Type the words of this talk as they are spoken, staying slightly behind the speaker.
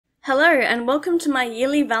Hello and welcome to my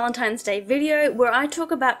yearly Valentine's Day video where I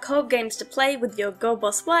talk about co-op games to play with your girl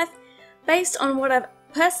boss wife based on what I've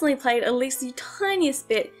personally played at least the tiniest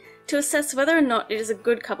bit to assess whether or not it is a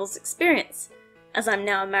good couple's experience. As I'm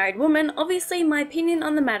now a married woman, obviously my opinion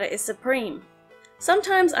on the matter is supreme.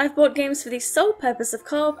 Sometimes I've bought games for the sole purpose of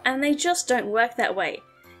co-op and they just don't work that way.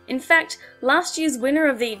 In fact, last year's winner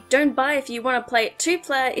of the Don't Buy If You Want to Play It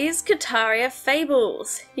 2-player is Kataria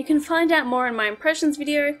Fables. You can find out more in my impressions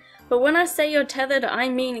video, but when I say you're tethered, I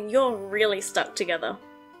mean you're really stuck together.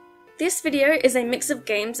 This video is a mix of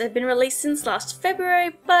games that have been released since last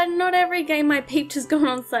February, but not every game I peeped has gone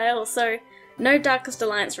on sale, so no Darkest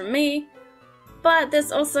Alliance from me. But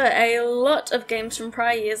there's also a lot of games from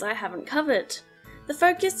prior years I haven't covered. The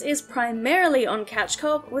focus is primarily on couch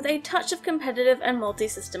co-op with a touch of competitive and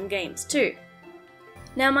multi-system games too.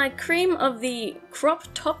 Now my cream of the crop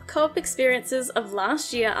top co-op experiences of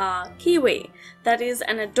last year are Kiwi. That is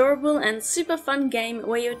an adorable and super fun game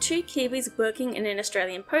where you're two Kiwis working in an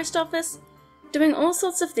Australian post office, doing all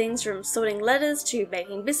sorts of things from sorting letters to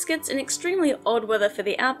baking biscuits in extremely odd weather for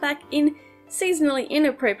the outback in seasonally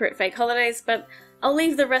inappropriate fake holidays, but I'll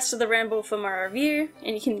leave the rest of the ramble for my review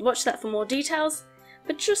and you can watch that for more details.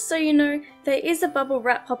 But just so you know, there is a bubble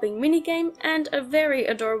wrap popping minigame and a very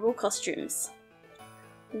adorable costumes.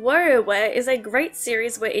 WarioWare is a great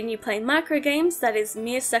series wherein you play micro games, that is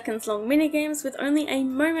mere seconds long minigames with only a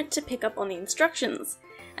moment to pick up on the instructions,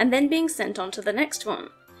 and then being sent on to the next one.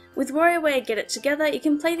 With WarioWare Get It Together, you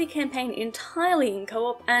can play the campaign entirely in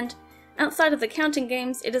co-op and, outside of the counting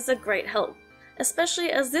games, it is a great help, especially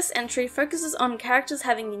as this entry focuses on characters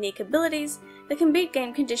having unique abilities that can beat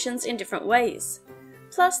game conditions in different ways.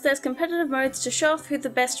 Plus, there's competitive modes to show off who the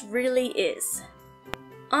best really is.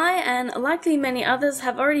 I, and likely many others,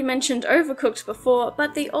 have already mentioned Overcooked before,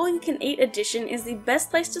 but the all-you-can-eat edition is the best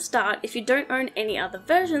place to start if you don't own any other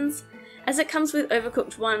versions, as it comes with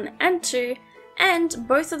Overcooked 1 and 2, and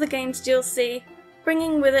both of the game's DLC,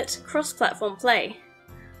 bringing with it cross-platform play.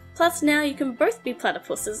 Plus now you can both be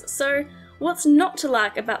platypuses, so what's not to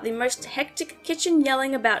like about the most hectic kitchen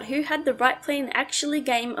yelling about who had the right plan actually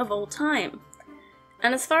game of all time?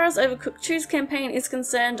 And as far as Overcooked 2's campaign is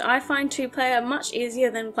concerned, I find 2-player much easier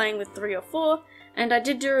than playing with 3 or 4, and I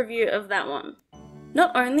did do a review of that one.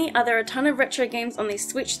 Not only are there a ton of retro games on the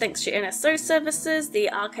Switch thanks to NSO services,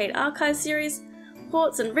 the Arcade Archive series,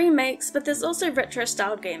 ports and remakes, but there's also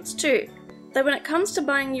retro-styled games too. Though when it comes to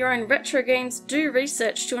buying your own retro games, do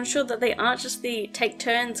research to ensure that they aren't just the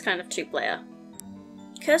take-turns kind of 2-player.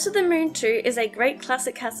 Curse of the Moon 2 is a great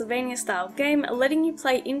classic Castlevania-style game letting you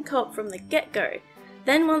play in co-op from the get-go.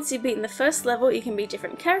 Then once you've beaten the first level, you can be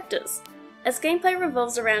different characters, as gameplay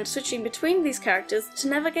revolves around switching between these characters to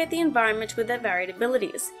navigate the environment with their varied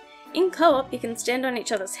abilities. In co-op, you can stand on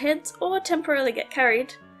each other's heads or temporarily get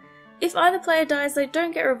carried. If either player dies, they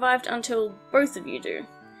don't get revived until both of you do.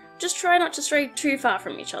 Just try not to stray too far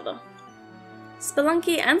from each other.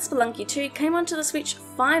 Spelunky and Spelunky 2 came onto the Switch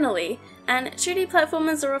finally, and 2D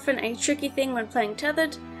platformers are often a tricky thing when playing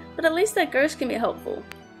tethered, but at least their ghost can be helpful.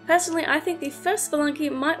 Personally, I think the first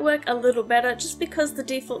Spelunky might work a little better just because the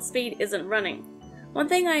default speed isn't running. One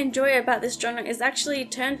thing I enjoy about this genre is actually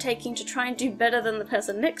turn taking to try and do better than the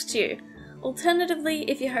person next to you. Alternatively,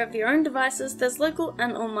 if you have your own devices, there's local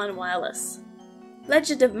and online wireless.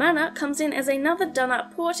 Legend of Mana comes in as another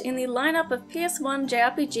done-up port in the lineup of PS1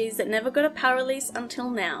 JRPGs that never got a PAL release until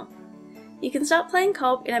now. You can start playing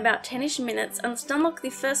co-op in about 10ish minutes and stunlock the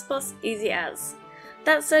first boss easy as.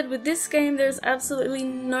 That said, with this game there is absolutely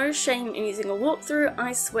no shame in using a walkthrough,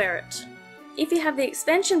 I swear it. If you have the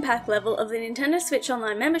expansion pack level of the Nintendo Switch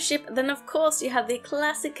Online membership, then of course you have the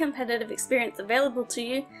classic competitive experience available to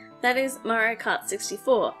you, that is Mario Kart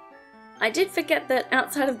 64. I did forget that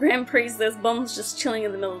outside of Grand Prix there's bombs just chilling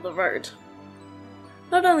in the middle of the road.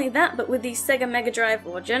 Not only that, but with the Sega Mega Drive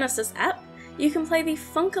or Genesis app, you can play the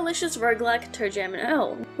funkalicious roguelike ToeJam and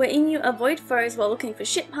Earl, wherein you avoid foes while looking for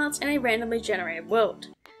ship parts in a randomly generated world.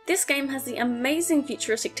 This game has the amazing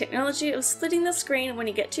futuristic technology of splitting the screen when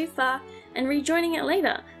you get too far and rejoining it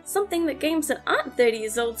later, something that games that aren't 30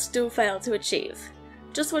 years old still fail to achieve.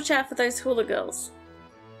 Just watch out for those hula girls.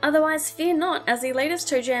 Otherwise, fear not, as the latest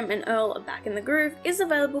ToeJam and Earl Back in the Groove is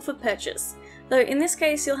available for purchase, though in this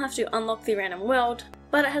case you'll have to unlock the random world,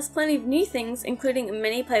 but it has plenty of new things, including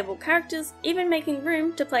many playable characters, even making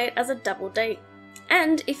room to play it as a double date.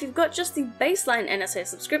 And if you've got just the baseline NSO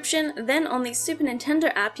subscription, then on the Super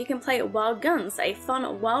Nintendo app you can play Wild Guns, a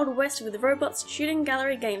fun Wild West with robots shooting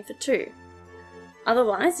gallery game for 2.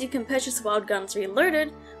 Otherwise, you can purchase Wild Guns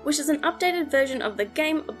Reloaded, which is an updated version of the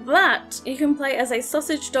game, but you can play as a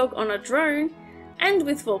sausage dog on a drone, and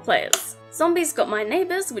with 4 players. Zombies Got My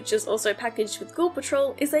Neighbours, which is also packaged with Ghoul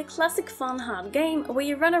Patrol, is a classic fun hard game where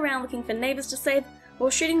you run around looking for neighbours to save while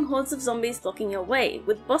shooting hordes of zombies blocking your way,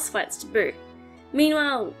 with boss fights to boot.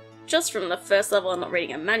 Meanwhile, just from the first level and not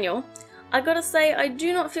reading a manual, I gotta say I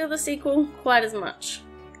do not feel the sequel quite as much.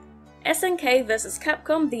 SNK vs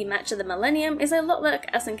Capcom, the match of the millennium, is a lot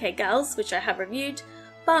like SNK Gals, which I have reviewed,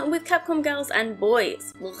 but with Capcom Gals and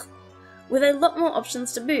boys, with a lot more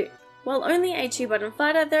options to boot. While only a 2-button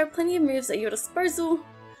fighter, there are plenty of moves at your disposal,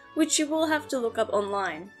 which you will have to look up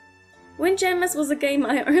online. Windjammers was a game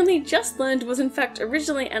I only just learned was in fact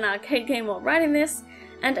originally an arcade game while writing this,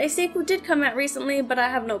 and a sequel did come out recently, but I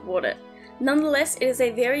have not bought it. Nonetheless, it is a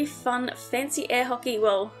very fun, fancy air hockey,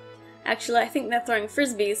 well, actually I think they're throwing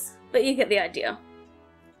frisbees, but you get the idea.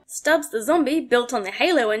 Stubbs the Zombie, built on the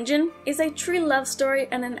Halo engine, is a true love story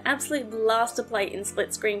and an absolute blast to play in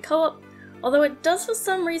split-screen co-op, although it does for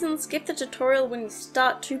some reason skip the tutorial when you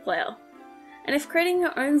start 2-player. And if creating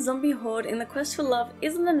your own zombie horde in the quest for love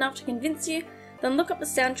isn't enough to convince you, then look up the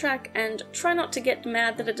soundtrack and try not to get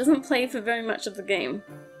mad that it doesn't play for very much of the game.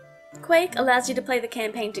 Quake allows you to play the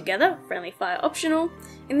campaign together, friendly fire optional,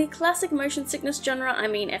 in the classic motion sickness genre, I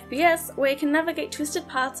mean FPS, where you can navigate twisted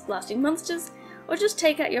paths blasting monsters, or just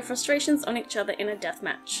take out your frustrations on each other in a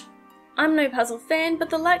deathmatch. I'm no puzzle fan, but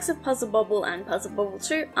the likes of Puzzle Bobble and Puzzle Bobble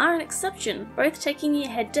 2 are an exception, both taking you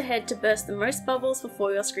head to head to burst the most bubbles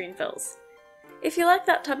before your screen fills. If you like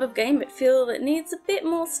that type of game but feel that it needs a bit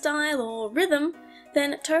more style or rhythm,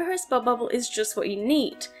 then Touhou's Bob Bubble is just what you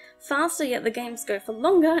need. Faster, yet the games go for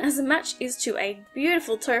longer, as the match is to a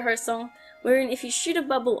beautiful Touhou song, wherein if you shoot a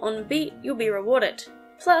bubble on beat, you'll be rewarded.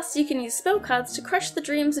 Plus, you can use spell cards to crush the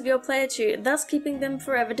dreams of your player too, thus keeping them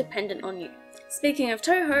forever dependent on you. Speaking of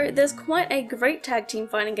Touhou, there's quite a great tag team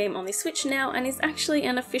fighting game on the Switch now and is actually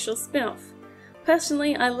an official spin-off.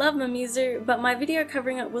 Personally, I love Mimizu, but my video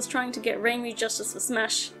covering it was trying to get Reimu Justice for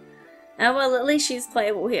Smash. Well, at least she's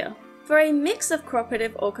playable here. For a mix of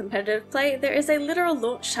cooperative or competitive play, there is a literal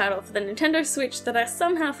launch title for the Nintendo Switch that I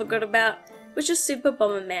somehow forgot about, which is Super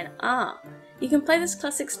Bomberman R. You can play this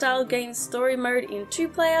classic style game's story mode in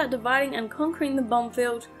 2-player, dividing and conquering the bomb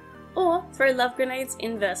field, or throw love grenades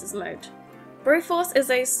in versus mode. Broforce is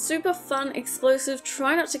a super fun, explosive,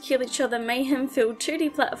 try not to kill each other mayhem-filled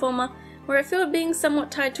 2D platformer where I feel being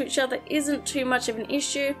somewhat tied to each other isn't too much of an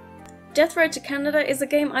issue. Death Road to Canada is a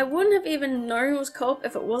game I wouldn't have even known was co-op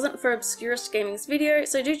if it wasn't for Obscurest Gaming's video,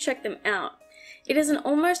 so do check them out. It is an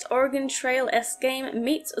almost Oregon Trail-esque game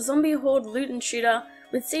meets zombie horde loot and shooter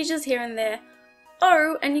with sieges here and there.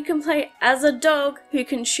 Oh, and you can play as a dog who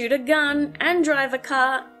can shoot a gun and drive a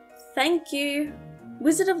car. Thank you!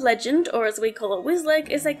 Wizard of Legend, or as we call it Wizleg,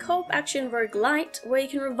 is a co-op action roguelite where you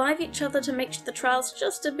can revive each other to make the trials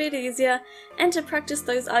just a bit easier and to practice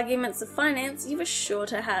those arguments of finance you were sure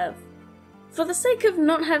to have. For the sake of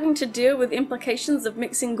not having to deal with implications of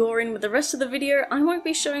mixing gore in with the rest of the video, I won't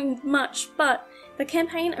be showing much, but the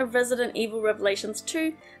campaign of Resident Evil Revelations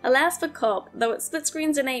 2 allows for co-op, though it split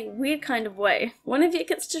screens in a weird kind of way. One of you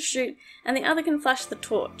gets to shoot and the other can flash the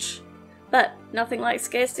torch. But nothing like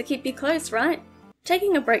scares to keep you close, right?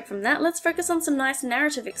 Taking a break from that, let's focus on some nice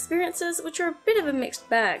narrative experiences which are a bit of a mixed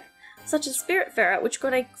bag, such as Spiritfarer, which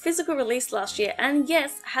got a physical release last year and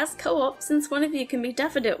yes, has co-op since one of you can be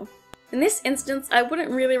Daffodil. In this instance, I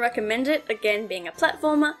wouldn't really recommend it, again being a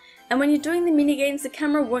platformer, and when you're doing the minigames the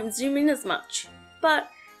camera won't zoom in as much. But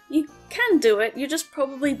you can do it, you're just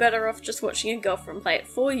probably better off just watching your girlfriend play it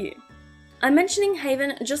for you. I'm mentioning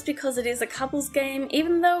Haven just because it is a couples game,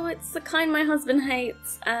 even though it's the kind my husband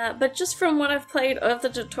hates, but just from what I've played of the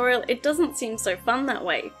tutorial, it doesn't seem so fun that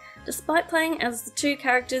way. Despite playing as the 2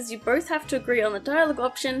 characters, you both have to agree on the dialogue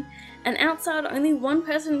option, and outside only one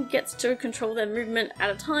person gets to control their movement at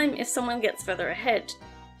a time if someone gets further ahead.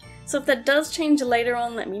 So if that does change later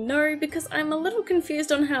on, let me know, because I'm a little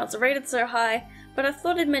confused on how it's rated so high, but I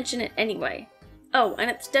thought I'd mention it anyway. Oh, and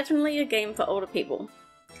it's definitely a game for older people.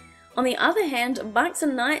 On the other hand, Bikes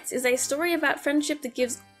and Knights is a story about friendship that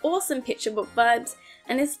gives awesome picture book vibes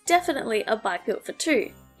and is definitely a bike built for 2,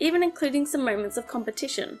 even including some moments of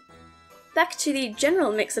competition. Back to the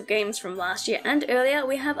general mix of games from last year and earlier,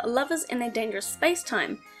 we have Lovers in a Dangerous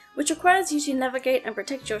Space-Time, which requires you to navigate and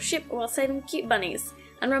protect your ship while saving cute bunnies,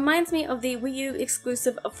 and reminds me of the Wii U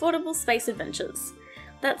exclusive Affordable Space Adventures.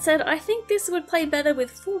 That said, I think this would play better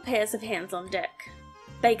with 4 pairs of hands on deck.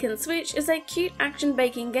 Bacon Switch is a cute action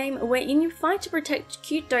baking game wherein you fight to protect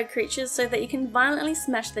cute dough creatures so that you can violently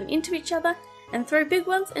smash them into each other and throw big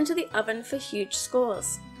ones into the oven for huge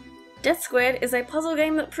scores. Death Squared is a puzzle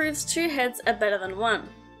game that proves 2 heads are better than 1.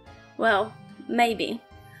 Well, maybe.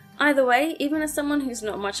 Either way, even as someone who's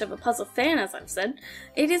not much of a puzzle fan as I've said,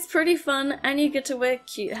 it is pretty fun and you get to wear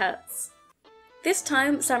cute hats. This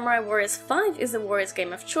time, Samurai Warriors 5 is the Warriors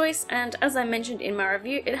game of choice, and as I mentioned in my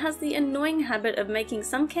review, it has the annoying habit of making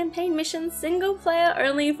some campaign missions single player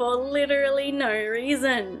only for literally no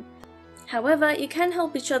reason. However, you can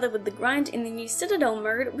help each other with the grind in the new Citadel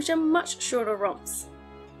mode, which are much shorter romps.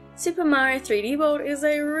 Super Mario 3D World is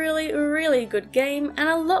a really good game, and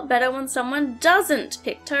a lot better when someone doesn't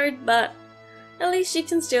pick Toad, but at least you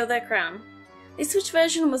can steal their crown. The Switch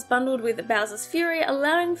version was bundled with Bowser's Fury,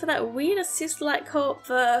 allowing for that weird assist-like co-op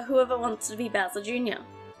for whoever wants to be Bowser Jr.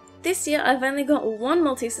 This year I've only got one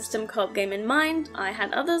multi-system co-op game in mind. I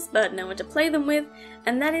had others but no one to play them with,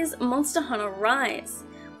 and that is Monster Hunter Rise.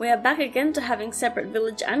 We are back again to having separate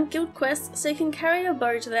village and guild quests, so you can carry your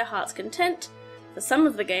bow to their heart's content, for some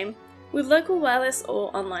of the game, with local wireless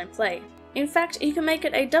or online play. In fact, you can make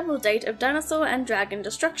it a double date of dinosaur and dragon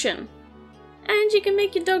destruction. And you can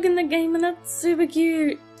make your dog in the game, and that's super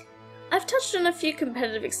cute! I've touched on a few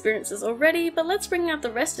competitive experiences already, but let's bring out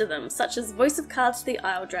the rest of them, such as Voice of Cards The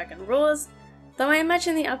Isle Dragon Roars, though I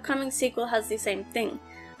imagine the upcoming sequel has the same thing.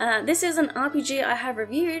 This is an RPG I have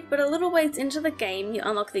reviewed, but a little ways into the game you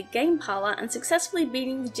unlock the Game Parlor, and successfully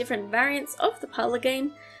beating the different variants of the parlor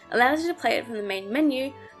game allows you to play it from the main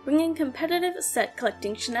menu, bringing competitive set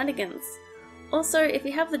collecting shenanigans. Also, if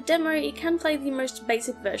you have the demo, you can play the most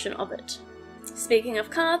basic version of it. Speaking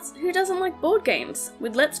of cards, who doesn't like board games?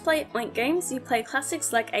 With Let's Play Oink Games, you play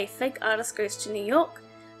classics like A Fake Artist Goes to New York,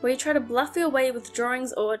 where you try to bluff your way with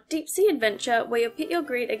drawings, or Deep Sea Adventure, where you pit your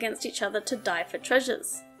greed against each other to die for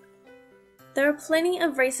treasures. There are plenty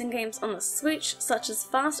of racing games on the Switch, such as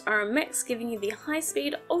Fast RMX, giving you the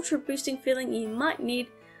high-speed, ultra-boosting feeling you might need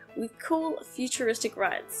with cool, futuristic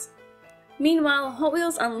rides. Meanwhile, Hot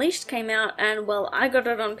Wheels Unleashed came out, and well, I got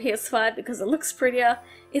it on PS5 because it looks prettier.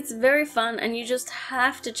 It's very fun, and you just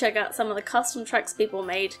have to check out some of the custom tracks people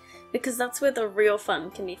made, because that's where the real fun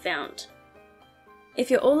can be found. If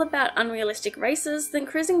you're all about unrealistic races, then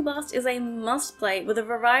Cruising Blast is a must-play with a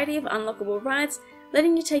variety of unlockable rides,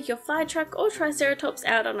 letting you take your fire truck or Triceratops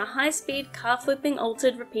out on a high-speed, car-flipping,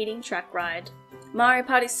 altered, repeating track ride. Mario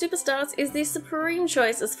Party Superstars is the supreme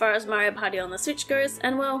choice as far as Mario Party on the Switch goes,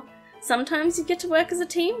 and well, sometimes you get to work as a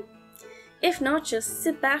team? If not, just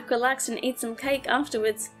sit back, relax and eat some cake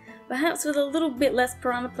afterwards, perhaps with a little bit less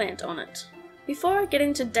piranha plant on it. Before I get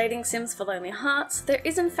into dating sims for lonely hearts, there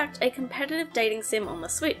is in fact a competitive dating sim on the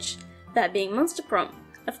Switch, that being Monster Prom.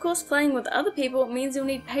 Of course, playing with other people means you'll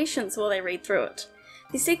need patience while they read through it.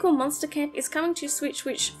 The sequel Monster Camp is coming to Switch,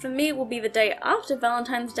 which for me will be the day after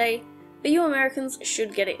Valentine's Day, but you Americans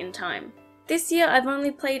should get it in time. This year I've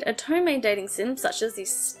only played Otome dating sims such as the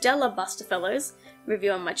Stellar Buster Fellows,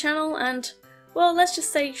 review on my channel, and well, let's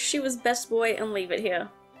just say she was best boy and leave it here.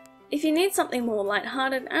 If you need something more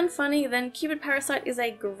lighthearted and funny, then Cupid Parasite is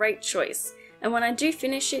a great choice, and when I do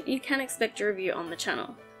finish it, you can expect a review on the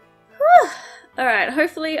channel. Alright,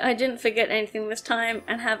 hopefully I didn't forget anything this time,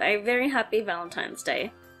 and have a very happy Valentine's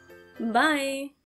Day. Bye!